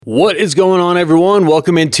What is going on, everyone?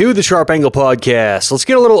 Welcome into the Sharp Angle Podcast. Let's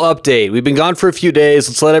get a little update. We've been gone for a few days.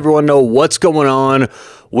 Let's let everyone know what's going on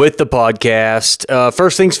with the podcast.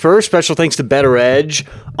 First things first, special thanks to Better Edge,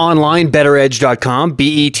 online, betteredge.com,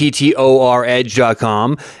 BETTOR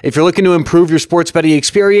edge.com. If you're looking to improve your sports betting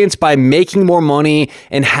experience by making more money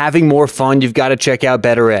and having more fun, you've got to check out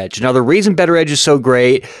Better Edge. Now, the reason Better Edge is so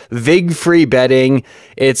great, VIG-free betting,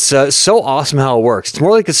 it's so awesome how it works. It's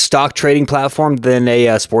more like a stock trading platform than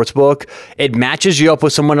a sports book. It matches you up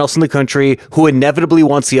with someone else in the country who inevitably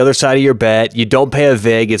wants the other side of your bet. You don't pay a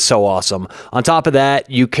VIG. It's so awesome. On top of that,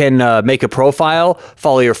 you can make a profile,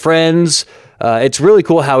 follow your friends. It's really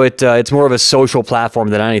cool how it's more of a social platform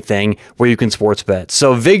than anything where you can sports bet.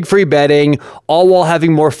 So VIG-free betting, all while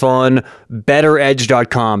having more fun,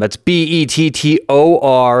 betteredge.com. That's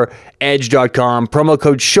BETTOR edge.com. Promo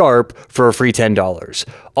code SHARP for a free $10.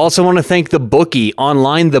 Also want to thank The Bookie,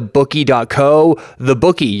 online, thebookie.co. The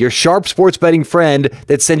Bookie, your sharp sports betting friend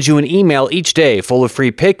that sends you an email each day full of free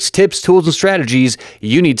picks, tips, tools, and strategies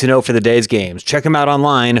you need to know for the day's games. Check them out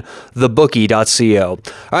online, thebookie.co. All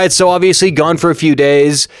right, so obviously gone for a few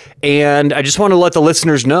days, and I just want to let the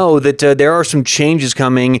listeners know that there are some changes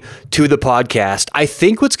coming to the podcast. I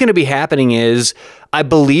think what's going to be happening is I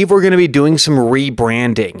believe we're going to be doing some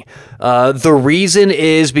rebranding. The reason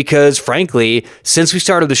is because, frankly, since we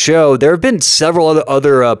started the show, there have been several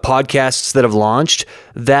other podcasts that have launched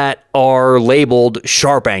that are labeled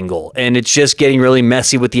Sharp Angle, and it's just getting really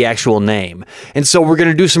messy with the actual name. And so we're going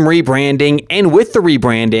to do some rebranding, and with the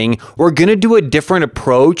rebranding, we're going to do a different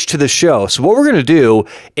approach to the show. So what we're going to do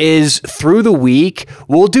is through the week,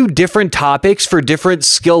 we'll do different topics for different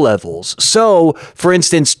skill levels. So, for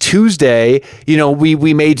instance, Tuesday,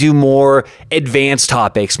 we may do more advanced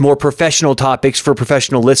topics, more professional topics for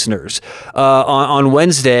professional listeners. On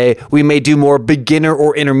Wednesday, we may do more beginner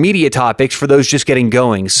or intermediate topics for those just getting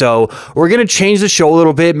going. So we're going to change the show a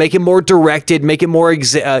little bit, make it more directed, make it more,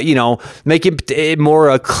 make it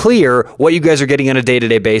more clear what you guys are getting on a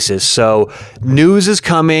day-to-day basis. So news is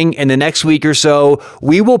coming in the next week or so.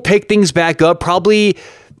 We will pick things back up probably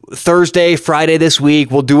Thursday, Friday this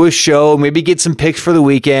week. We'll do a show, maybe get some picks for the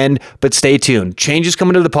weekend, but stay tuned. Changes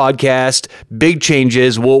coming to the podcast, big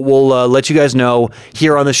changes. We'll let you guys know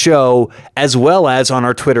here on the show as well as on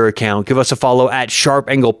our Twitter account. Give us a follow at Sharp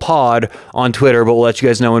Angle Pod on Twitter, but we'll let you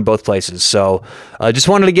guys know in both places. So just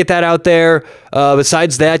wanted to get that out there.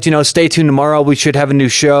 Besides that, stay tuned tomorrow. We should have a new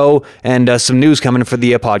show and some news coming for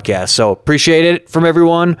the podcast. So appreciate it from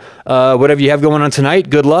everyone. Whatever you have going on tonight,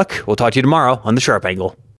 good luck. We'll talk to you tomorrow on the Sharp Angle.